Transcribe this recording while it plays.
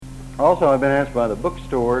Also, I've been asked by the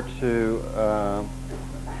bookstore to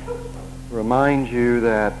remind you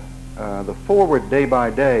that the Forward Day by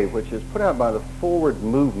Day, which is put out by the Forward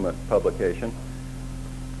Movement publication,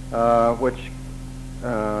 which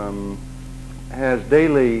has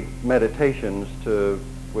daily meditations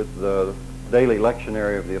with the daily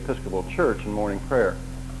lectionary of the Episcopal Church and morning prayer.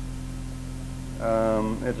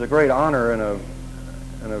 It's a great honor in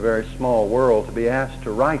a very small world to be asked to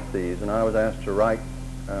write these, and I was asked to write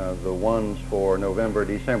the ones for November,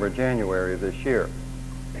 December, January of this year.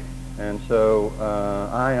 And so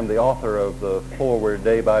I am the author of the Forward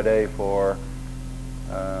Day by Day for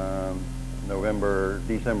November,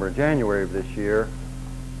 December, January of this year.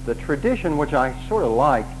 The tradition, which I sort of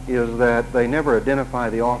like, is that they never identify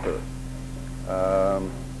the author.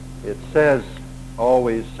 It says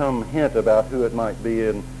always some hint about who it might be.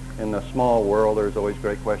 In the small world, there's always a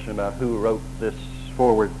great question about who wrote this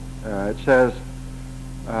forward. It says,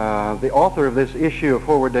 the author of this issue of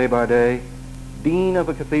Forward Day by Day, Dean of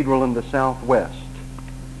a cathedral in the Southwest.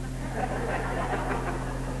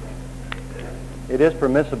 It is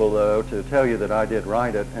permissible, though, to tell you that I did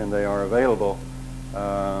write it, and they are available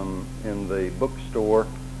in the bookstore.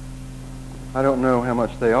 I don't know how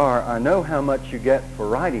much they are. I know how much you get for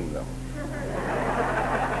writing them.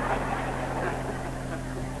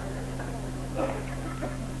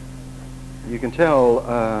 You can tell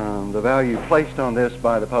the value placed on this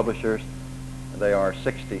by the publishers. They are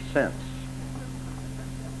 60 cents.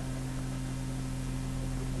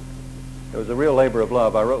 It was a real labor of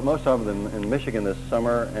love. I wrote most of them in Michigan this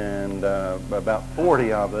summer, and about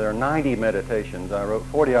 40 of them. There are 90 meditations. I wrote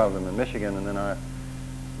 40 of them in Michigan, and then I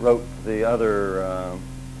wrote the other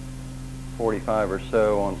 45 or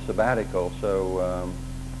so on sabbatical. So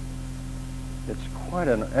it's quite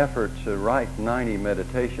an effort to write 90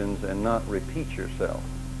 meditations and not repeat yourself,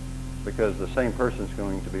 because the same person's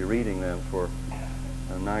going to be reading them for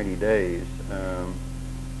 90 days.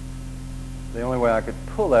 The only way I could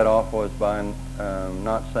pull that off was by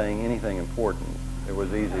not saying anything important. It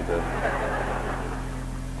was easy to...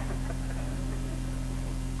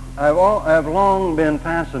 I've long been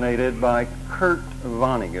fascinated by Kurt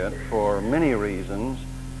Vonnegut for many reasons,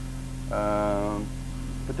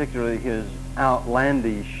 particularly his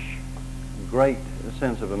outlandish, great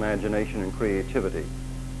sense of imagination and creativity.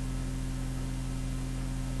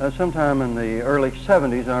 Sometime in the early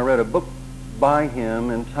 70s, I read a book by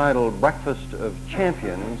him entitled Breakfast of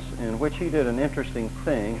Champions, in which he did an interesting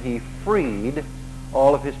thing. He freed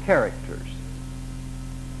all of his characters.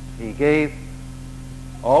 He gave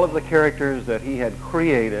all of the characters that he had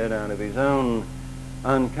created out of his own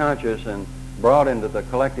unconscious and brought into the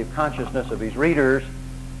collective consciousness of his readers,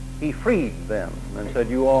 he freed them and said,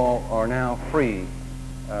 you all are now free,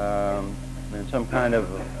 in some kind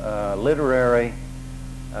of literary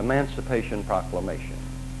emancipation proclamation.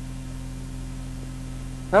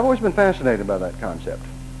 I've always been fascinated by that concept.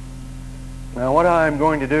 Now, what I'm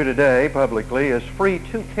going to do today publicly is free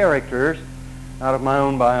two characters out of my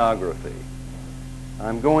own biography.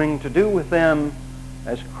 I'm going to do with them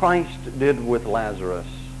as Christ did with Lazarus.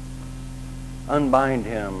 Unbind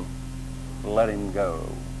him, let him go.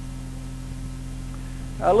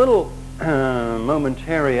 A little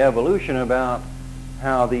momentary evolution about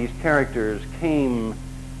how these characters came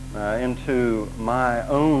into my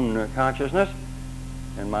own consciousness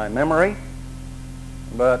and my memory,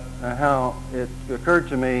 but how it occurred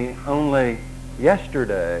to me only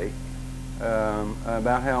yesterday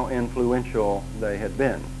about how influential they had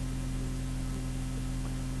been.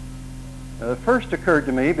 The first occurred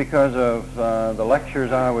to me because of the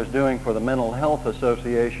lectures I was doing for the Mental Health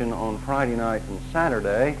Association on Friday night and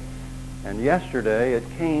Saturday, and yesterday it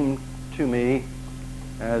came to me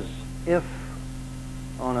as if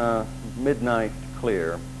on a midnight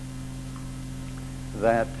clear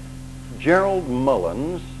that Gerald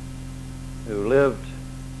Mullins, who lived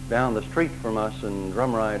down the street from us in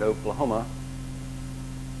Drumride, Oklahoma,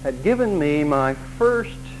 had given me my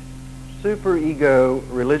first superego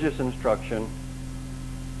religious instruction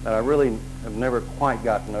that I really have never quite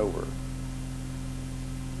gotten over.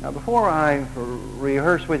 Now, before I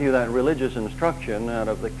rehearse with you that religious instruction out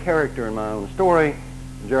of the character in my own story,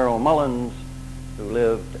 Gerald Mullins, who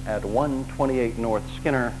lived at 128 North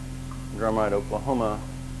Skinner, Drumride, Oklahoma,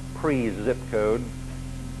 pre-zip code.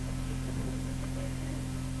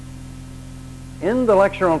 In the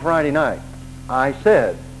lecture on Friday night, I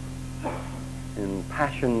said,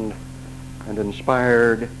 impassioned and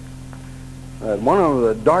inspired, that one of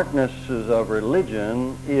the darknesses of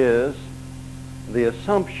religion is the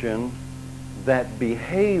assumption that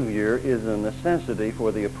behavior is a necessity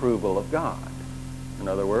for the approval of God. In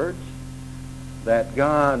other words, that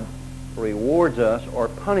God rewards us or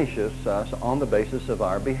punishes us on the basis of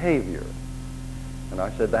our behavior. And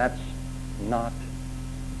I said, that's not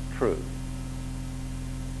true.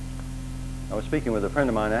 I was speaking with a friend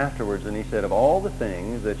of mine afterwards, and he said, of all the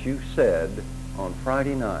things that you said on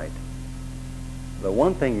Friday night, the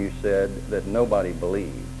one thing you said that nobody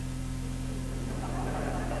believed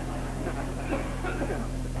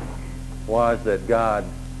was that God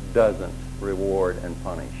doesn't reward and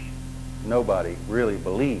punish. Nobody really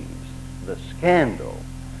believes the scandal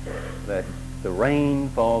that the rain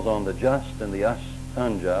falls on the just and the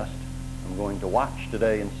unjust. I'm going to watch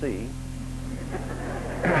today and see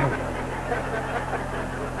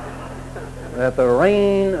that the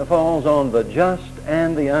rain falls on the just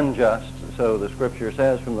and the unjust, so the Scripture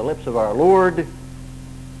says, from the lips of our Lord,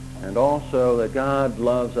 and also that God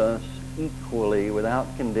loves us equally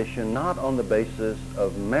without condition, not on the basis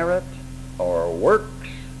of merit or works,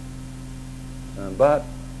 but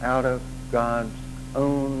out of God's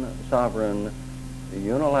own sovereign,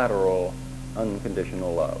 unilateral,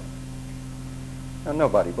 unconditional love. And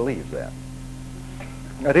nobody believes that.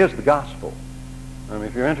 That is the gospel. I mean,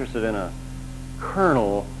 if you're interested in a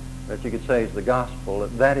kernel that you could say is the gospel,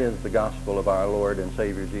 that is the gospel of our Lord and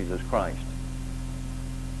Savior Jesus Christ.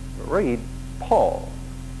 But read Paul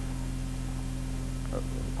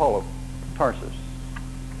of Tarsus.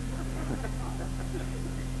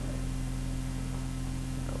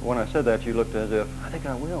 When I said that, you looked as if, I think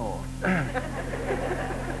I will.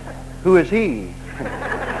 Who is he?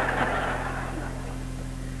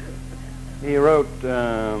 He wrote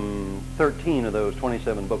 13 of those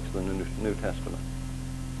 27 books of the New Testament.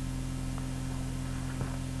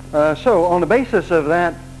 So on the basis of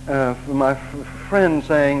that, my friend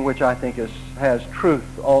saying, which I think has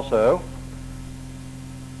truth also,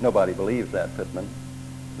 nobody believes that, Pittman,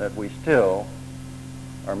 that we still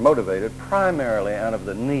are motivated primarily out of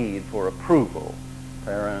the need for approval.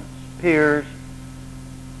 Parents, peers,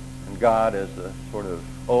 and God as the sort of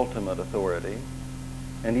ultimate authority.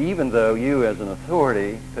 And even though you as an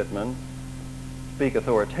authority, Pittman, speak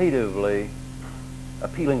authoritatively,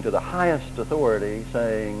 appealing to the highest authority,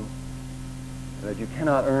 saying that you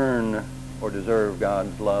cannot earn or deserve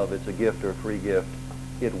God's love, it's a gift or a free gift,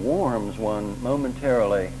 it warms one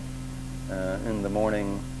momentarily in the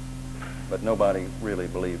morning, but nobody really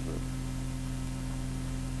believes it.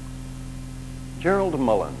 Gerald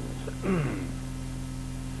Mullins.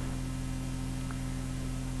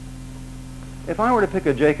 If I were to pick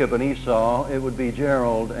a Jacob and Esau, it would be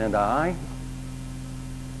Gerald and I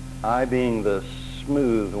being the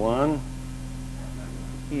smooth one,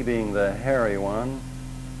 he being the hairy one,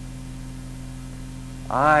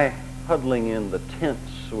 I huddling in the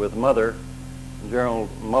tents with Mother, Gerald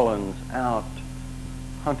Mullins out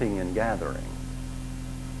hunting and gathering.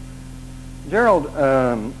 Gerald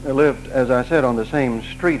lived, as I said, on the same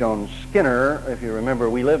street on Skinner. If you remember,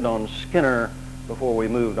 we lived on Skinner before we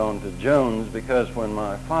moved on to Jones, because when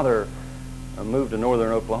my father moved to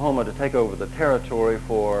northern Oklahoma to take over the territory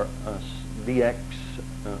for DX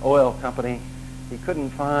Oil Company, he couldn't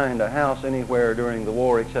find a house anywhere during the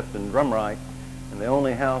war except in Drumright, and the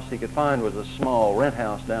only house he could find was a small rent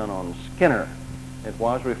house down on Skinner. It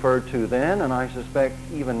was referred to then, and I suspect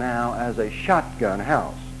even now, as a shotgun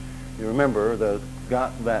house. You remember,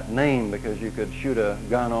 got that name because you could shoot a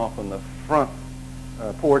gun off on the front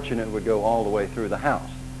porch and it would go all the way through the house.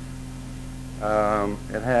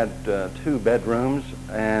 It had 2 bedrooms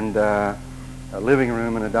and a living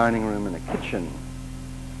room and a dining room and a kitchen.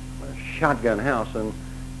 A shotgun house, and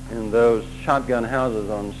in those shotgun houses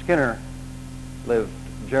on Skinner lived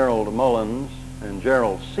Gerald Mullins, and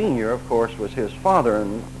Gerald Sr., of course, was his father,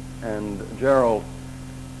 and Gerald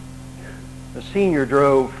the Sr.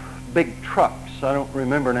 drove big trucks. I don't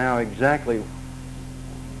remember now exactly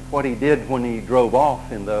what he did when he drove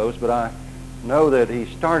off in those, but I know that he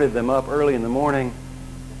started them up early in the morning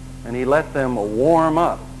and he let them warm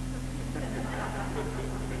up.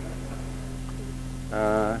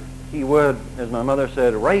 He would, as my mother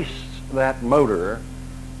said, race that motor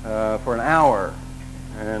for an hour,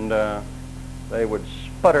 and they would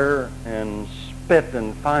sputter and spit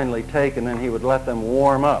and finally take, and then he would let them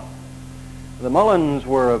warm up. The Mullins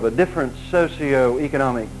were of a different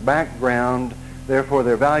socio-economic background, therefore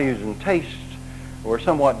their values and tastes were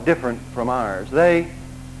somewhat different from ours. They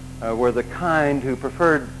were the kind who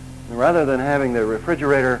preferred, rather than having their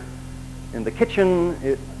refrigerator in the kitchen,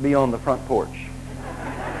 it be on the front porch.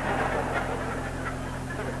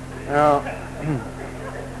 Now,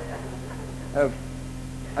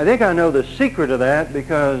 I think I know the secret of that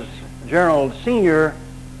because Gerald Sr.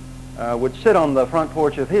 Would sit on the front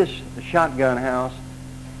porch of his shotgun house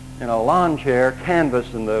in a lawn chair,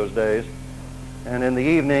 canvas in those days, and in the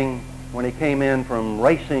evening when he came in from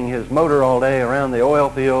racing his motor all day around the oil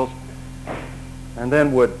fields and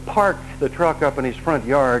then would park the truck up in his front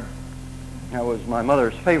yard. That was my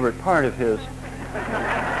mother's favorite part of his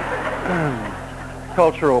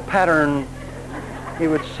cultural pattern. He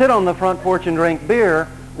would sit on the front porch and drink beer,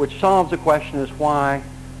 which solves the question as why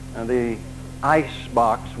the ice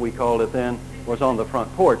box, we called it then, was on the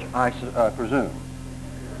front porch, I presume.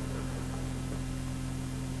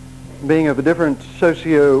 Being of a different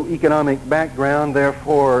socio-economic background,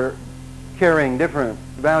 therefore carrying different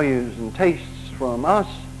values and tastes from us,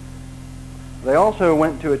 they also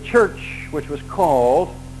went to a church which was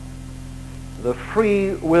called the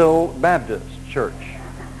Free Will Baptist Church.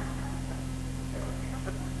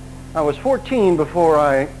 I was 14 before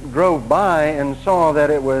I drove by and saw that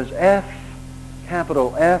it was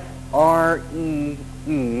capital F-R-E-E-W-I-L-L,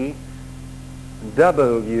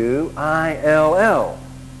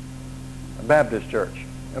 a Baptist church.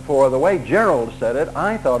 For the way Gerald said it,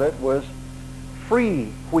 I thought it was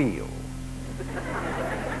free wheel.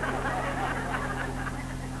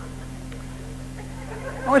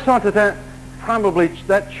 I always thought that probably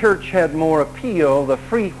that church had more appeal, the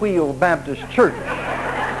Free Wheel Baptist Church.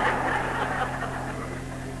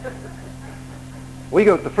 We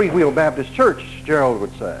go to the Free Wheel Baptist Church, Gerald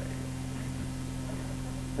would say.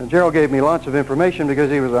 And Gerald gave me lots of information because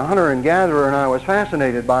he was a hunter and gatherer, and I was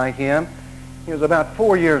fascinated by him. He was about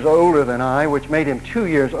 4 years older than I, which made him 2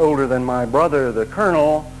 years older than my brother, the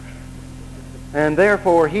colonel. And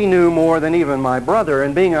therefore, he knew more than even my brother.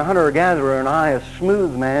 And being a hunter-gatherer and I, a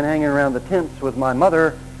smooth man hanging around the tents with my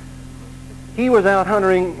mother, he was out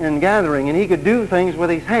hunting and gathering, and he could do things with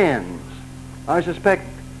his hands. I suspect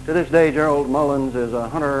to this day Gerald Mullins is a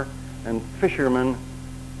hunter and fisherman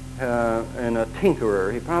and a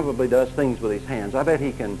tinkerer. He probably does things with his hands. I bet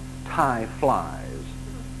he can tie flies.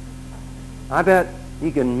 I bet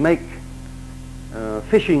he can make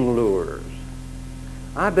fishing lures.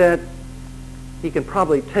 I bet he can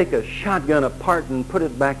probably take a shotgun apart and put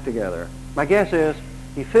it back together. My guess is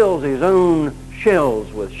he fills his own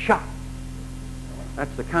shells with shot.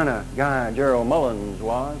 That's the kind of guy Gerald Mullins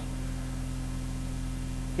was.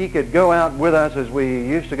 He could go out with us, as we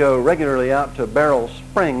used to go regularly out to Beryl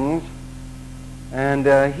Springs,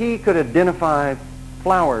 and he could identify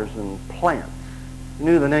flowers and plants. He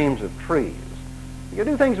knew the names of trees. He could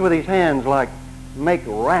do things with his hands like make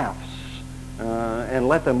rafts and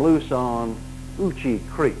let them loose on Uchee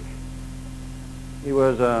Creek. He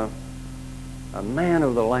was a man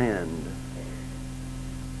of the land.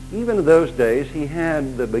 Even in those days, he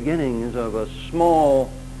had the beginnings of a small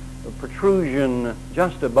protrusion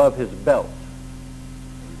just above his belt.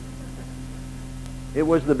 It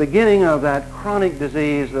was the beginning of that chronic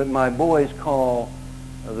disease that my boys call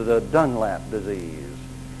the Dunlap disease.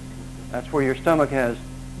 That's where your stomach has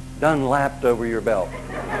Dunlapped over your belt.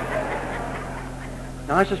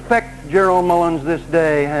 Now, I suspect Gerald Mullins this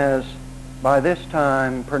day has, by this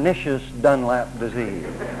time, pernicious Dunlap disease.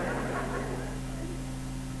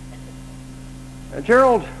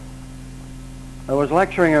 Gerald was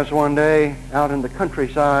lecturing us one day out in the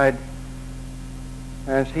countryside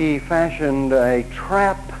as he fashioned a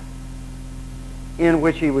trap in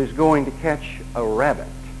which he was going to catch a rabbit.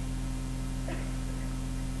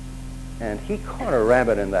 And he caught a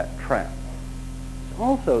rabbit in that trap. He's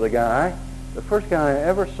also the first guy I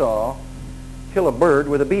ever saw kill a bird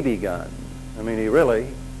with a BB gun. I mean, he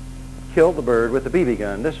really killed the bird with a BB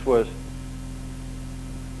gun. This was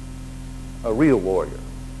a real warrior.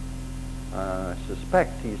 I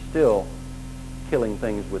suspect he's still killing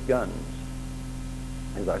things with guns.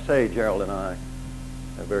 As I say, Gerald and I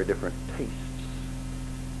have very different tastes.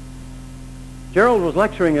 Gerald was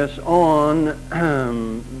lecturing us on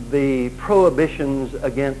the prohibitions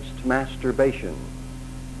against masturbation.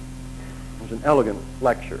 It was an elegant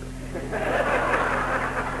lecture.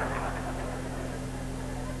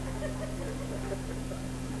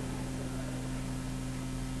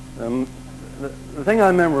 The thing I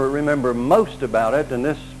remember most about it, and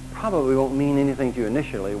this probably won't mean anything to you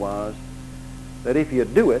initially, was that if you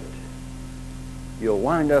do it, you'll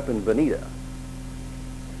wind up in Veneta.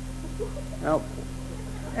 Now,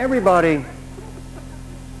 everybody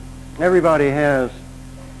has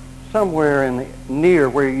somewhere near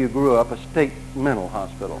where you grew up a state mental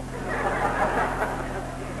hospital.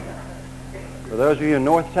 For those of you in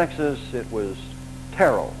North Texas, it was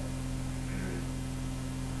Terrell.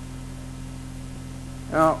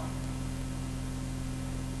 Now,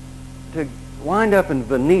 to wind up in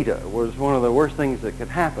Veneta was one of the worst things that could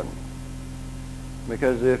happen,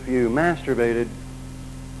 because if you masturbated,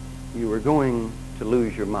 you were going to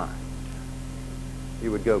lose your mind.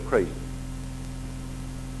 You would go crazy.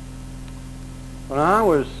 When I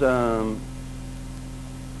was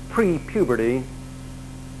pre-puberty,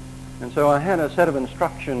 and so I had a set of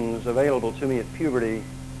instructions available to me at puberty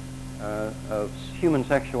of human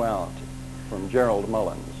sexuality from Gerald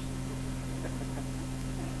Mullins.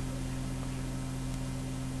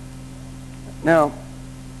 Now,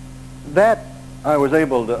 that I was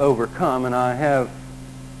able to overcome, and I have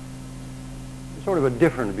sort of a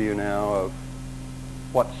different view now of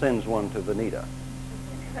what sends one to Veneta.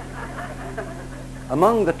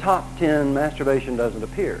 Among the top 10, masturbation doesn't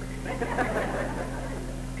appear.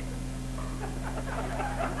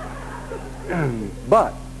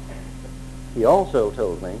 But he also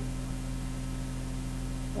told me,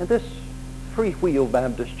 and this free-wheel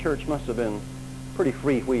Baptist church must have been pretty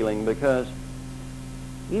freewheeling, because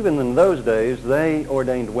even in those days they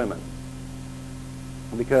ordained women.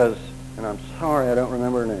 Because, and I'm sorry I don't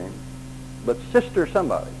remember her name, but Sister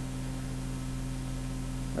somebody,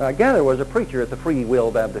 I gather was a preacher at the Free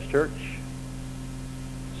Will Baptist Church,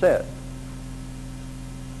 said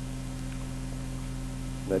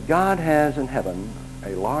that God has in heaven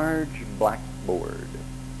a large blackboard,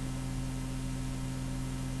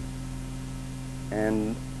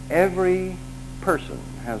 and every person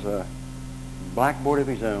has a blackboard of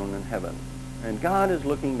his own in heaven, and God is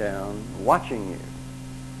looking down, watching you.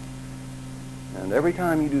 And every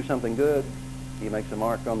time you do something good, he makes a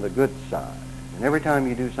mark on the good side. And every time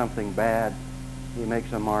you do something bad, he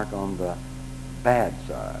makes a mark on the bad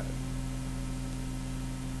side.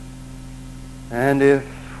 And if,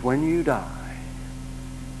 when you die,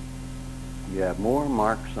 you have more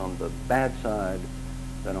marks on the bad side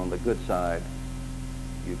than on the good side,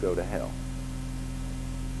 you go to hell.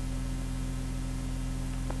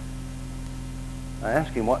 I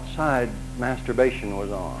asked him what side masturbation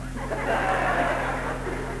was on.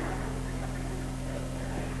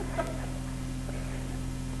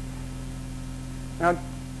 Now,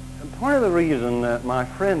 part of the reason that my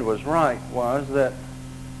friend was right was that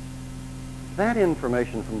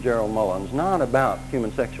information from Gerald Mullins, not about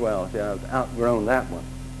human sexuality, I've outgrown that one,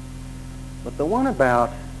 but the one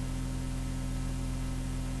about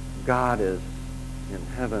God is in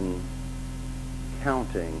heaven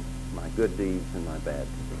counting my good deeds and my bad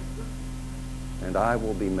deeds, and I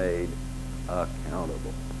will be made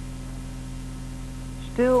accountable,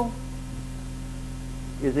 still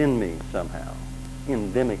is in me somehow,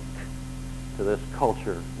 endemic to this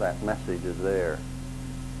culture. That message is there.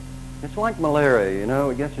 It's like malaria, you know,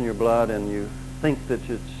 it gets in your blood and you think that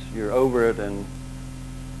you're over it, and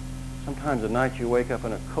sometimes at night you wake up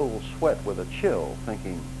in a cold sweat with a chill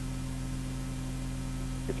thinking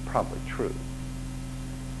it's probably true.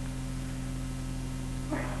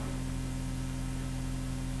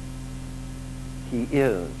 He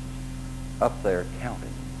is up there counting.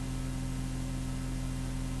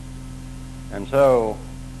 And so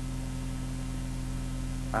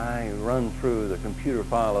I run through the computer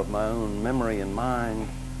file of my own memory and mind,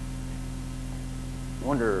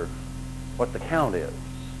 wonder what the count is.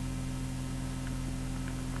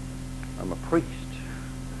 I'm a priest.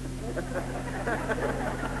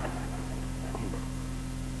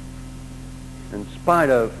 In spite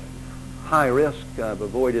of high risk, I've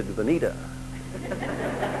avoided Veneta.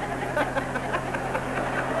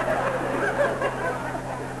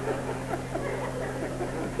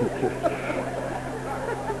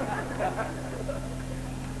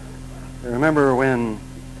 I remember when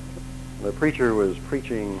the preacher was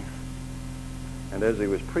preaching, and as he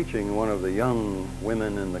was preaching, one of the young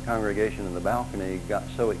women in the congregation in the balcony got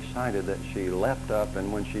so excited that she leapt up,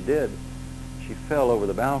 and when she did, she fell over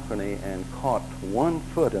the balcony and caught one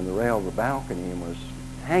foot in the rail of the balcony and was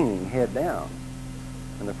hanging head down.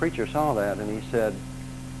 And the preacher saw that, and he said,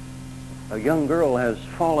 a young girl has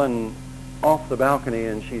fallen off the balcony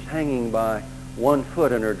and she's hanging by one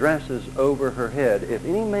foot and her dress is over her head. If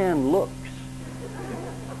any man looks,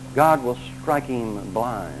 God will strike him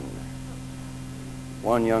blind.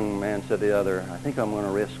 One young man said to the other, I think I'm going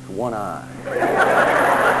to risk one eye.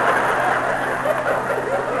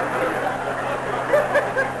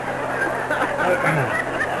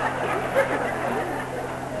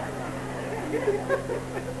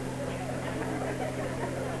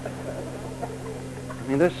 I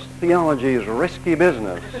mean, this theology is risky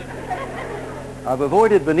business. I've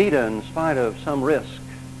avoided Veneta in spite of some risk.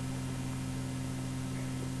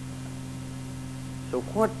 So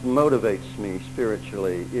what motivates me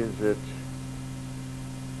spiritually? Is it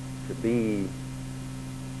to be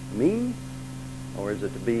me, or is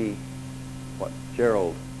it to be what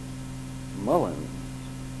Gerald Mullins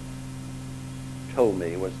told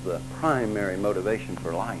me was the primary motivation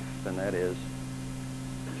for life, and that is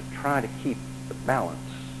to try to keep the balance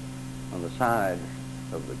on the side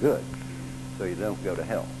of the good so you don't go to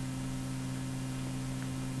hell.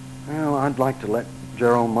 Well, I'd like to let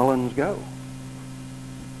Gerald Mullins go.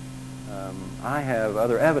 I have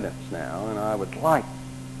other evidence now, and I would like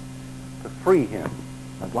to free him.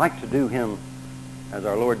 I'd like to do him as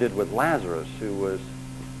our Lord did with Lazarus, who was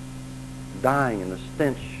dying in the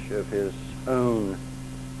stench of his own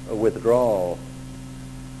withdrawal.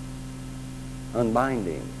 Unbind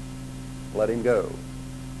him. Let him go.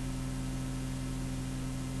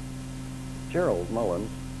 Gerald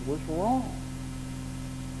Mullins was wrong.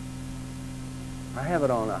 I have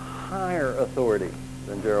it on a higher authority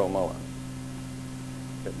than Gerald Mullins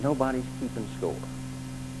that nobody's keeping score.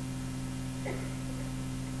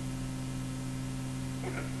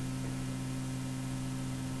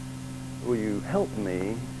 Will you help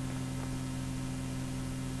me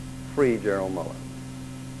free Gerald Mullins?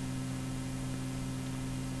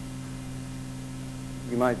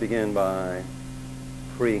 You might begin by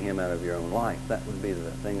freeing him out of your own life. That would be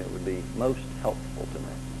the thing that would be most helpful to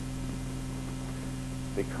me.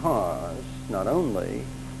 Because not only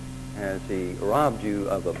has he robbed you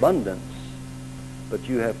of abundance, but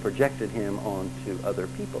you have projected him onto other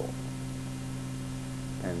people.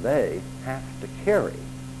 And they have to carry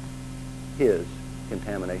his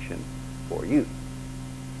contamination for you.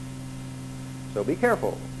 So be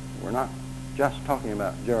careful. We're not just talking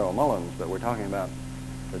about Gerald Mullins, but we're talking about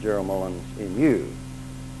the Gerald Mullins in you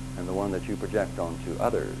and the one that you project onto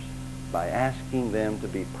others by asking them to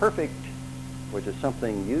be perfect, which is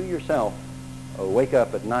something you yourself wake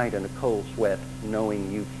up at night in a cold sweat knowing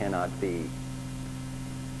you cannot be.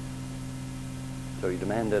 So you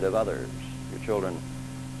demand it of others, your children,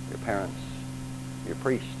 your parents, your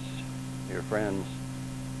priests, your friends,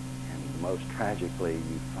 and most tragically,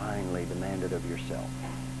 you finally demand it of yourself.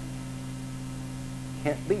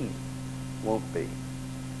 Can't be, won't be.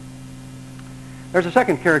 There's a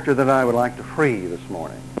second character that I would like to free this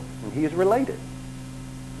morning, and he is related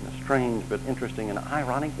in a strange but interesting and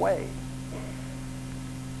ironic way.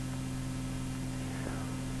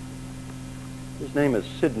 His name is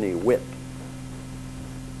Sidney Witt.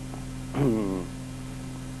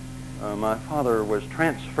 My father was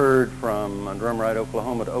transferred from Drumright,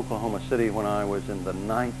 Oklahoma to Oklahoma City when I was in the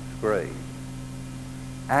 9th grade.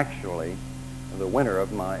 Actually, the winter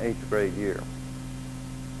of my 8th grade year.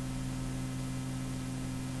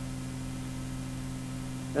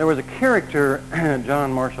 There was a character at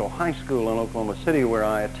John Marshall High School in Oklahoma City where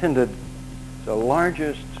I attended, the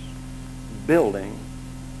largest building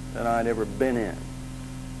that I'd ever been in.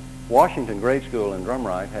 Washington Grade School in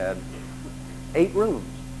Drumright had 8 rooms,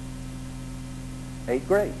 8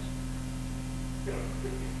 grades,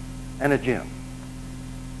 and a gym.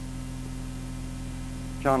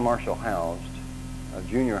 John Marshall housed a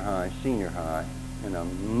junior high, senior high in a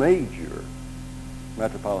major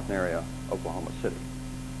metropolitan area, Oklahoma City,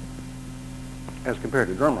 as compared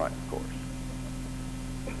to Drumright, of course.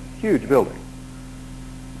 Huge building.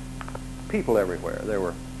 People everywhere. There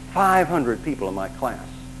were 500 people in my class.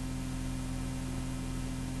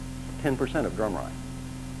 10% of Drumright.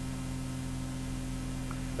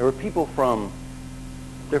 There were people from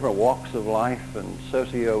different walks of life and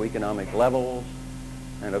socioeconomic levels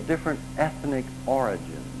and of different ethnic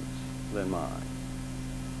origins than mine.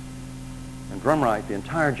 In Drumright, the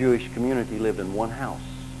entire Jewish community lived in one house.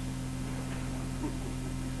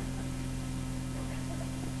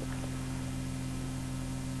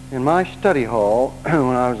 In my study hall, when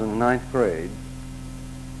I was in the 9th grade,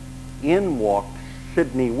 in walked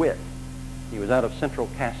Sidney Witt. He was out of Central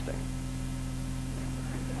Casting.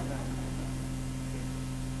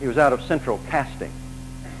 He was out of Central Casting.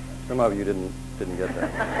 Some of you didn't get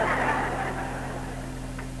that.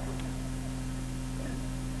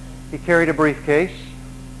 He carried a briefcase.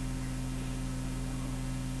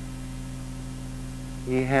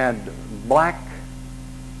 He had black,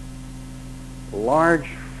 large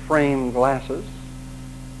frame glasses.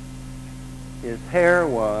 His hair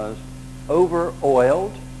was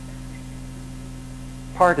over-oiled,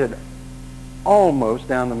 parted almost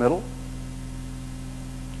down the middle.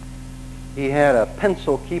 He had a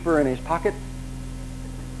pencil keeper in his pocket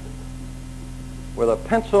with a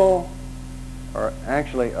pencil, or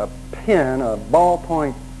actually a pen, a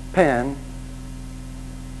ballpoint pen.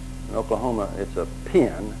 In Oklahoma, it's a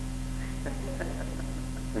pen.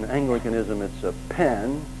 In Anglicanism, it's a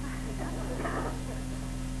pen.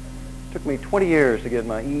 It took me 20 years to get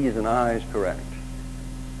my E's and I's correct.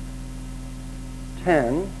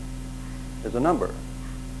 10 is a number.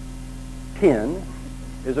 10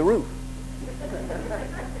 is a roof.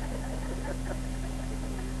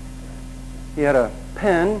 He had a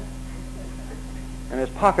pen in his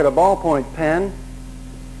pocket, a ballpoint pen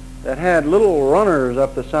that had little runners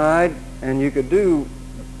up the side, and you could do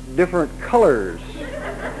different colors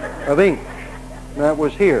of ink. That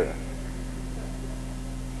was here.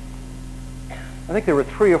 I think there were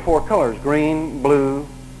 3 or 4 colors: green, blue,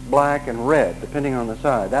 black, and red, depending on the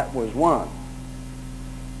side. That was one.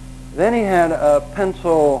 Then he had a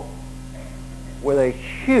pencil with a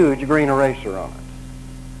huge green eraser on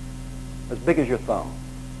it, as big as your thumb,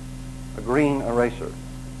 a green eraser.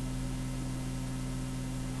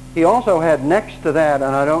 He also had next to that,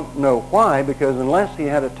 and I don't know why, because unless he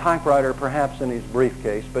had a typewriter perhaps in his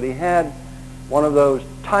briefcase, but he had one of those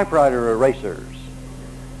typewriter erasers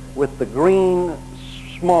with the green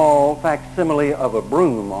small facsimile of a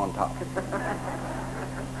broom on top.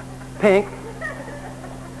 Pink,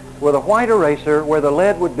 with a white eraser where the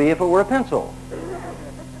lead would be if it were a pencil.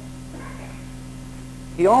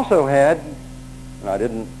 He also had,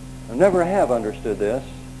 and I never have understood this,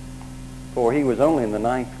 for he was only in the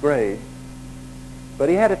 9th grade, but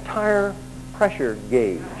he had a tire pressure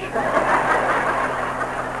gauge.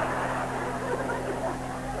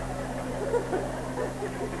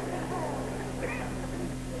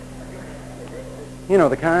 You know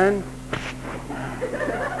the kind?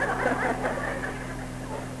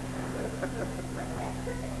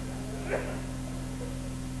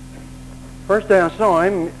 First day I saw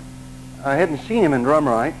him, I hadn't seen him in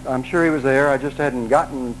Drumright. I'm sure he was there. I just hadn't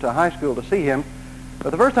gotten to high school to see him.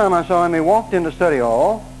 But the first time I saw him, he walked into study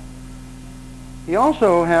hall. He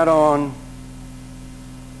also had on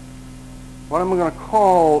what I'm going to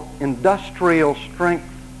call industrial strength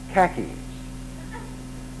khakis.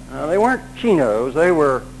 Now, they weren't chinos. They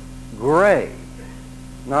were gray,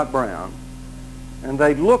 not brown. And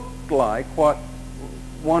they looked like what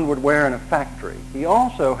one would wear in a factory. He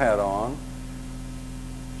also had on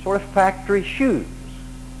sort of factory shoes,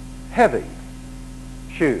 heavy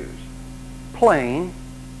shoes, plain.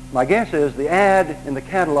 My guess is the ad in the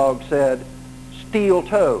catalog said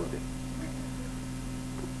steel-toed,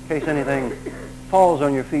 in case anything falls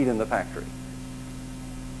on your feet in the factory.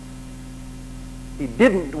 He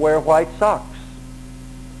didn't wear white socks.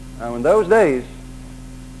 Now, in those days,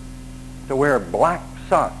 to wear black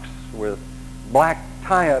socks with black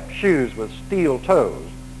tie-up shoes with steel toes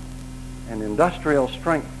and industrial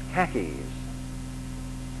strength khakis,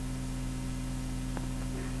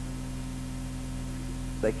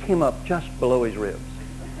 they came up just below his ribs.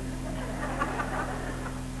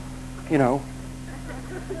 You know,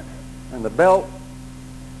 and the belt,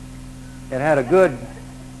 it had a good,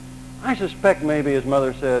 I suspect maybe his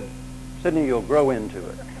mother said, "Sidney, you'll grow into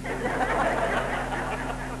it."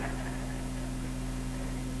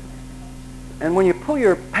 And when you pull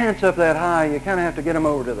your pants up that high, you kind of have to get them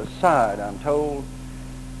over to the side, I'm told.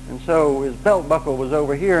 And so his belt buckle was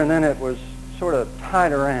over here, and then it was sort of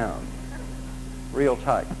tied around, real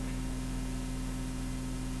tight.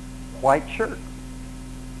 White shirt.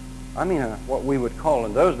 I mean, what we would call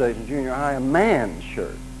in those days in junior high a man's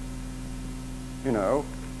shirt. You know,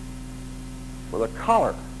 with a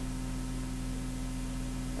collar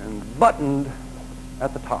and buttoned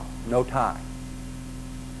at the top, no tie.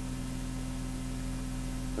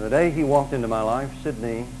 The day he walked into my life,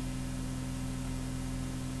 Sidney,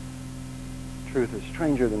 truth is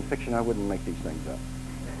stranger than fiction, I wouldn't make these things up.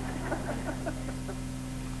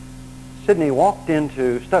 Sidney walked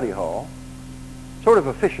into study hall, sort of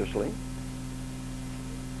officiously,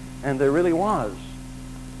 and there really was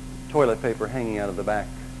toilet paper hanging out of the back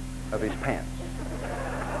of his pants.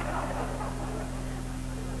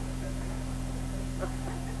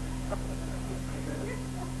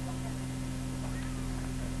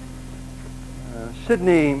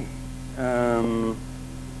 Sidney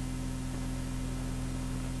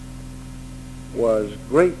was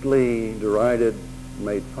greatly derided,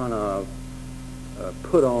 made fun of,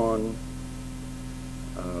 put on,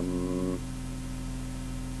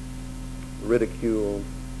 ridiculed,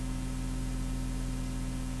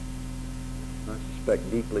 I suspect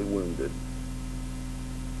deeply wounded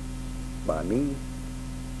by me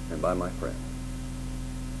and by my friends.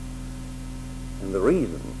 And the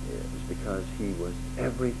reason is because he was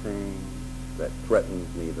everything that threatened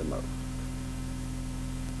me the most.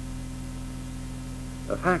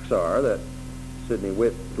 The facts are that Sidney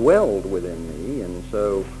Witt dwelled within me, and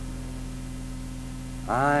so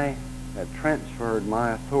I had transferred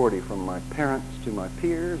my authority from my parents to my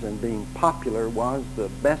peers, and being popular was the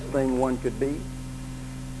best thing one could be.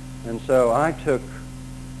 And so I took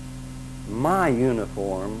my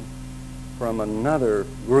uniform from another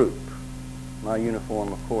group. My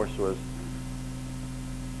uniform, of course, was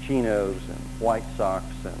chinos and white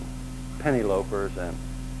socks and penny loafers and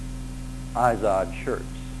Izod shirts.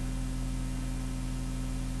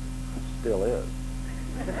 It still is.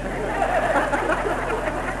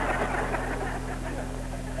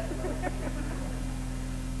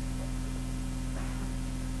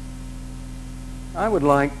 I would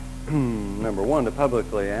like, number one, to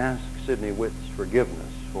publicly ask Sidney Witt's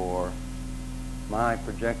forgiveness for my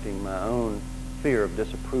projecting my own fear of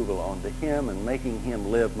disapproval onto him and making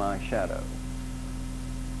him live my shadow.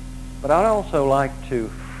 But I'd also like to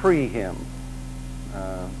free him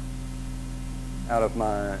out of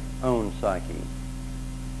my own psyche.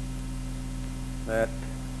 That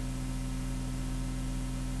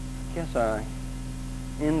I guess I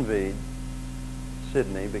envied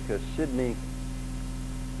Sidney because Sidney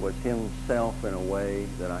was himself in a way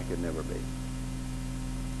that I could never be.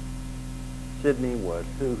 Sidney was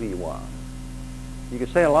who he was. You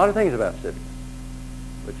could say a lot of things about Sidney,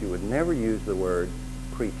 but you would never use the word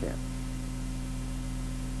pretense.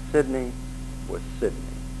 Sidney was Sidney.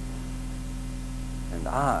 And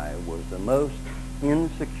I was the most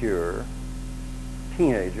insecure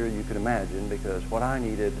teenager you could imagine, because what I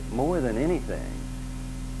needed more than anything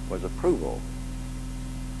was approval.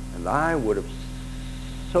 And I would have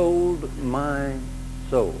sold my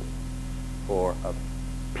soul for a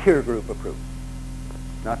peer group approval.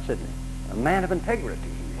 Not Sidney. A man of integrity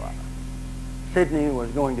he was. Sidney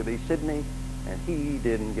was going to be Sidney, and he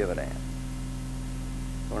didn't give a damn.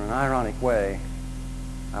 So in an ironic way,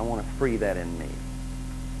 I want to free that in me.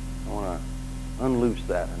 I want to unloose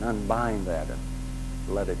that and unbind that and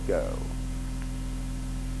let it go.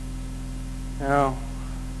 Now,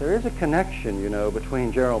 there is a connection, you know,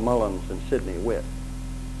 between Gerald Mullins and Sidney Witt.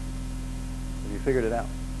 Have you figured it out?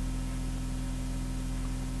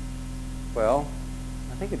 Well,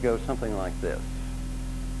 I think it goes something like this.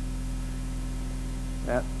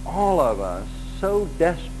 That all of us so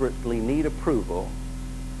desperately need approval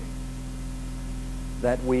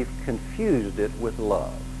that we've confused it with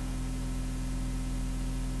love.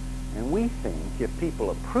 And we think if people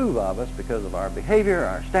approve of us because of our behavior,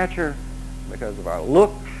 our stature, because of our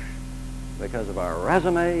looks, because of our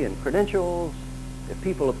resume and credentials, if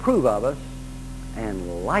people approve of us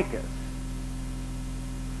and like us,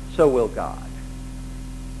 so will God.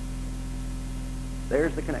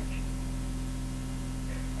 There's the connection.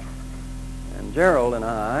 And Gerald and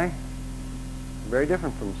I are very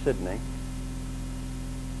different from Sidney,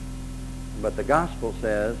 but the gospel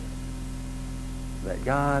says that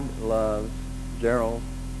God loves Gerald,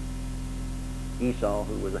 Esau,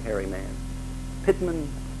 who was a hairy man, Pittman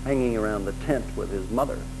hanging around the tent with his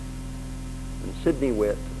mother, and Sidney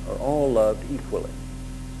Witt are all loved equally.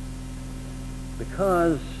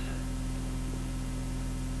 Because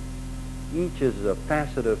each is a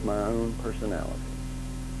facet of my own personality.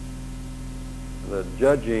 The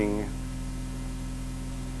judging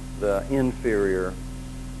the inferior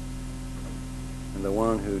and the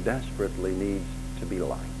one who desperately needs to be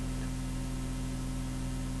liked.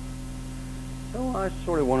 So I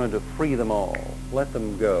sort of wanted to free them all, let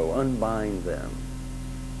them go, unbind them,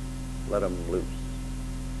 let them loose.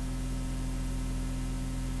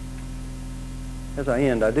 As I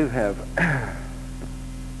end, I do have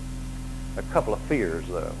a couple of fears,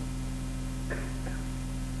 though.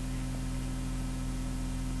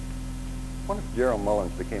 What if Gerald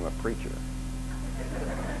Mullins became a preacher?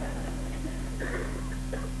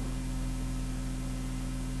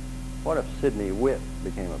 What if Sidney Witt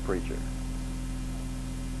became a preacher?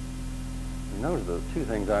 And those are the two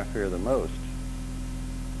things I fear the most.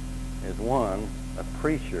 Is one, a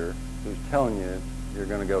preacher who's telling you you're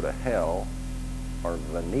going to go to hell, or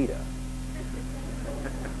Vanita.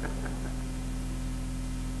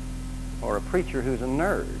 Or a preacher who's a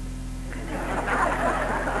nerd.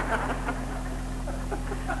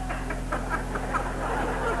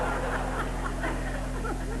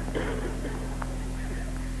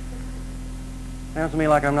 Sounds to me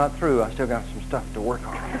like I'm not through. I still got some stuff to work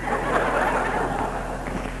on.